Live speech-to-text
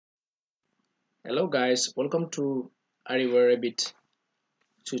Hello guys, welcome to Arewa Revit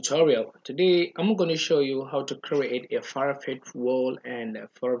tutorial. Today I'm going to show you how to create a Parapet wall and a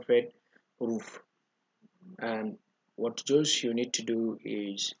Parapet roof. And what just you need to do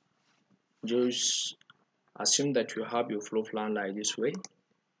is just assume that you have your floor plan like this way.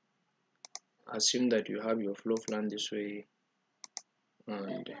 Assume that you have your floor plan this way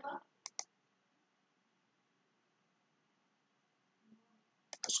and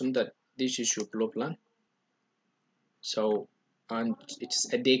assume that this is your floor plan. So and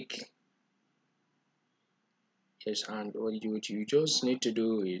it's a deck. Yes, and what you just need to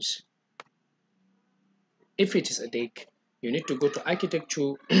do is, if it is a deck, you need to go to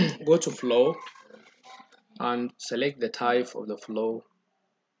architecture, go to flow and select the type of the flow.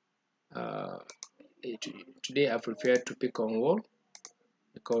 uh, Today I prefer to pick on wall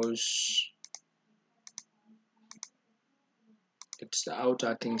because it's the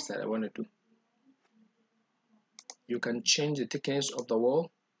outer things that I want to do. You can change the thickness of the wall,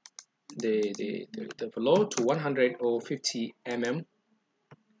 the flow to 100 or 50 mm.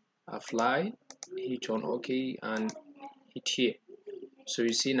 Apply, hit on OK and hit here. So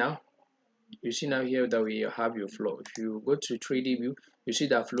you see now here that we have your flow. If you go to 3D view, you see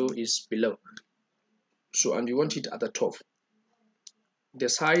that flow is below. So and you want it at the top. The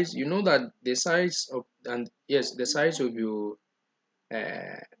size, you know that the size of, and yes, the size of your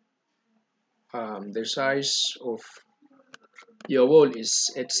uh, the size of your wall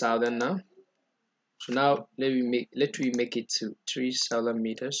is 8,000 now. So now let me make it to 3,000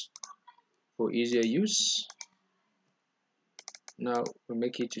 meters for easier use. Now we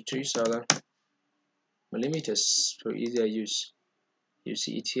make it to 3,000 millimeters for easier use. You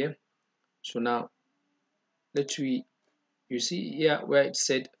see it here. So now you see here where it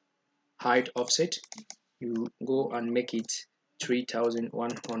said height offset, you go and make it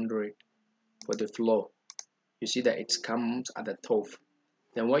 3,100 for the floor. You see that it comes at the top.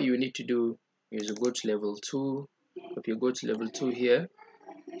 Then what you need to do is go to level 2. If you go to level 2 here,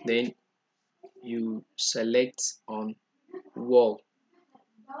 then you select on wall.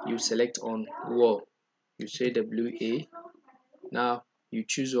 You select on wall. You say WA. Now you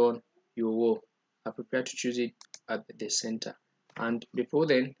choose on your wall. I prepare to choose it at the center. And before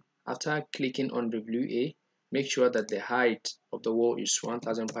then, after clicking on WA, make sure that the height of the wall is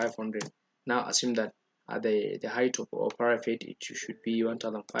 1,500. Now assume that at the height of our parapet it should be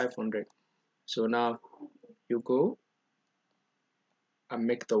 1,500. So now you go and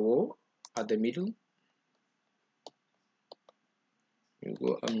make the wall at the middle. You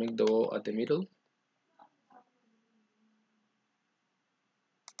go and make the wall at the middle.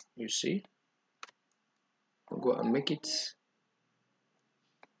 You see, you go and make it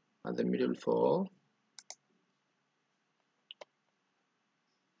at the middle for all.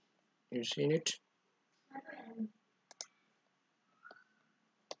 You seen it?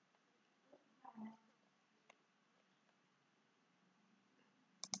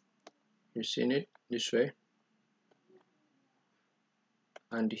 You seen it this way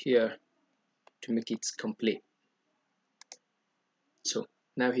and here to make it complete. So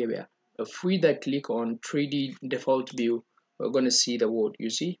now here we are. If we that click on 3D default view, we're going to see the word. You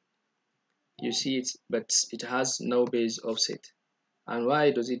see it, but it has no base offset. And why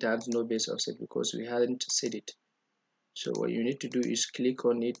does it have no base offset? Because we hadn't set it. So what you need to do is click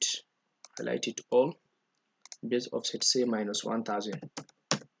on it, highlight it all, base offset say -1000.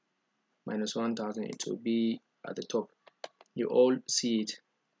 -1000, it will be at the top. You all see it.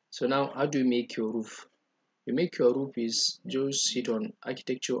 So now how do you make your roof? You make your roof is just hit on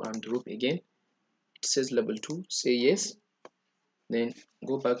architecture and roof again. It says level 2, say yes. Then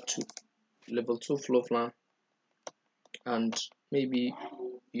go back to level 2 floor plan, and maybe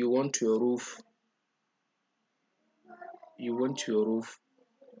you want your roof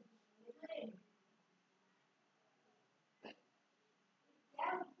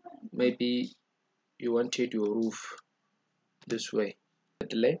maybe you wanted your roof this way.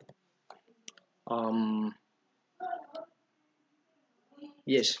 Delay.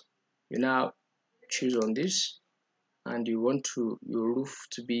 Yes, you now choose on this, and you want your roof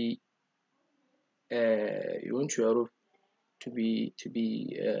to be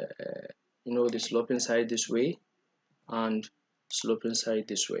the sloping side this way and sloping side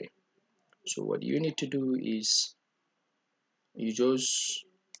this way. So what you need to do is you just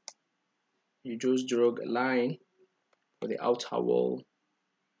draw a line for the outer wall,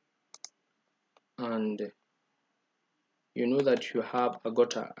 and you know that you have a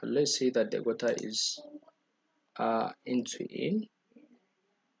gutter. Let's say that the gutter is into in.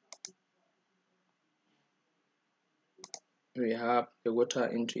 We have the gutter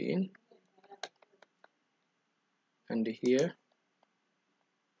into in. and here.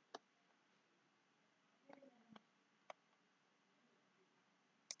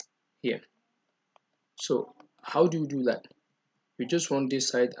 Here. So how do you do that? You just want this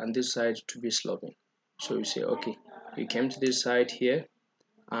side and this side to be sloping. So you say, okay, you came to this side here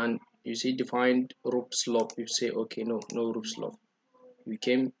and you see defined roof slope. You say, okay, no roof slope. You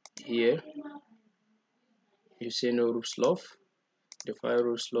came here, you say no roof slope, define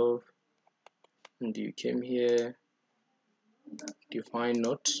roof slope, and you came here, define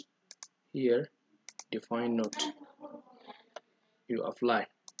not, here, define not, you apply.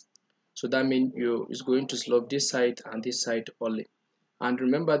 So that means you is going to slope this side and this side only. And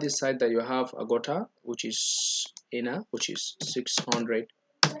remember this side that you have a gutter which is inner, which is 600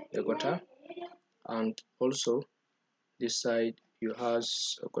 a gutter, and also this side you have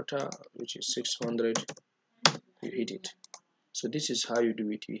a gutter which is 600. You hit it. So this is how you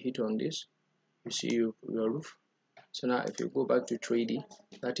do it. You hit on this, you see your roof. So now if you go back to 3D,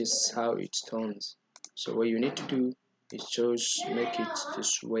 that is how it turns. So what you need to do is just make it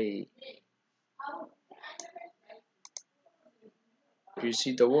this way. You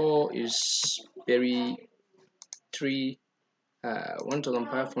see the wall is very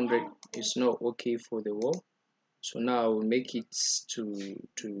 1500 is not okay for the wall. So now I will make it to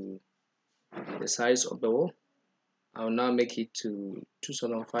the size of the wall. I will now make it to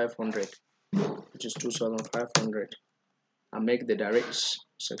 2500, which is 2500, and make the direct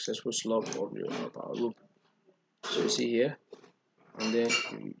successful slope of our roof. So you see here, and then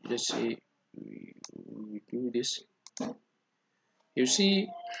let's say we do this. You see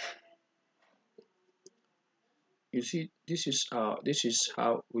this is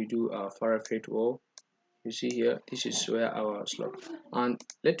how we do our Parapet wall. You see here, this is where our slope. And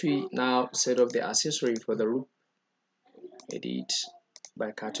let me now set up the accessory for the roof. Edit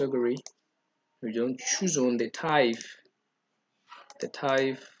by category. We don't choose on the type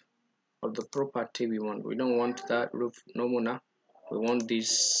of the property we want. We don't want that roof normal. We want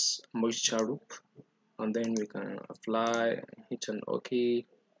this moisture roof, and then we can apply, hit an OK.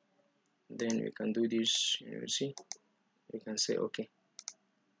 Then we can do this. You see, we can say OK.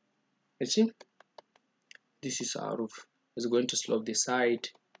 You see, this is our roof. It's going to slope the side,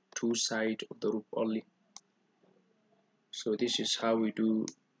 two sides of the roof only. So this is how we do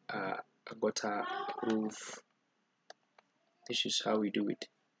a gutter roof. This is how we do it.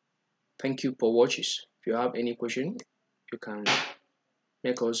 Thank you for watching. If you have any question, you can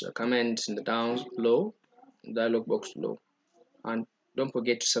make us a comment in the down below, dialog box below, and don't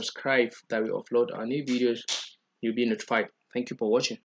forget to subscribe that we upload our new videos. You'll be notified. Thank you for watching.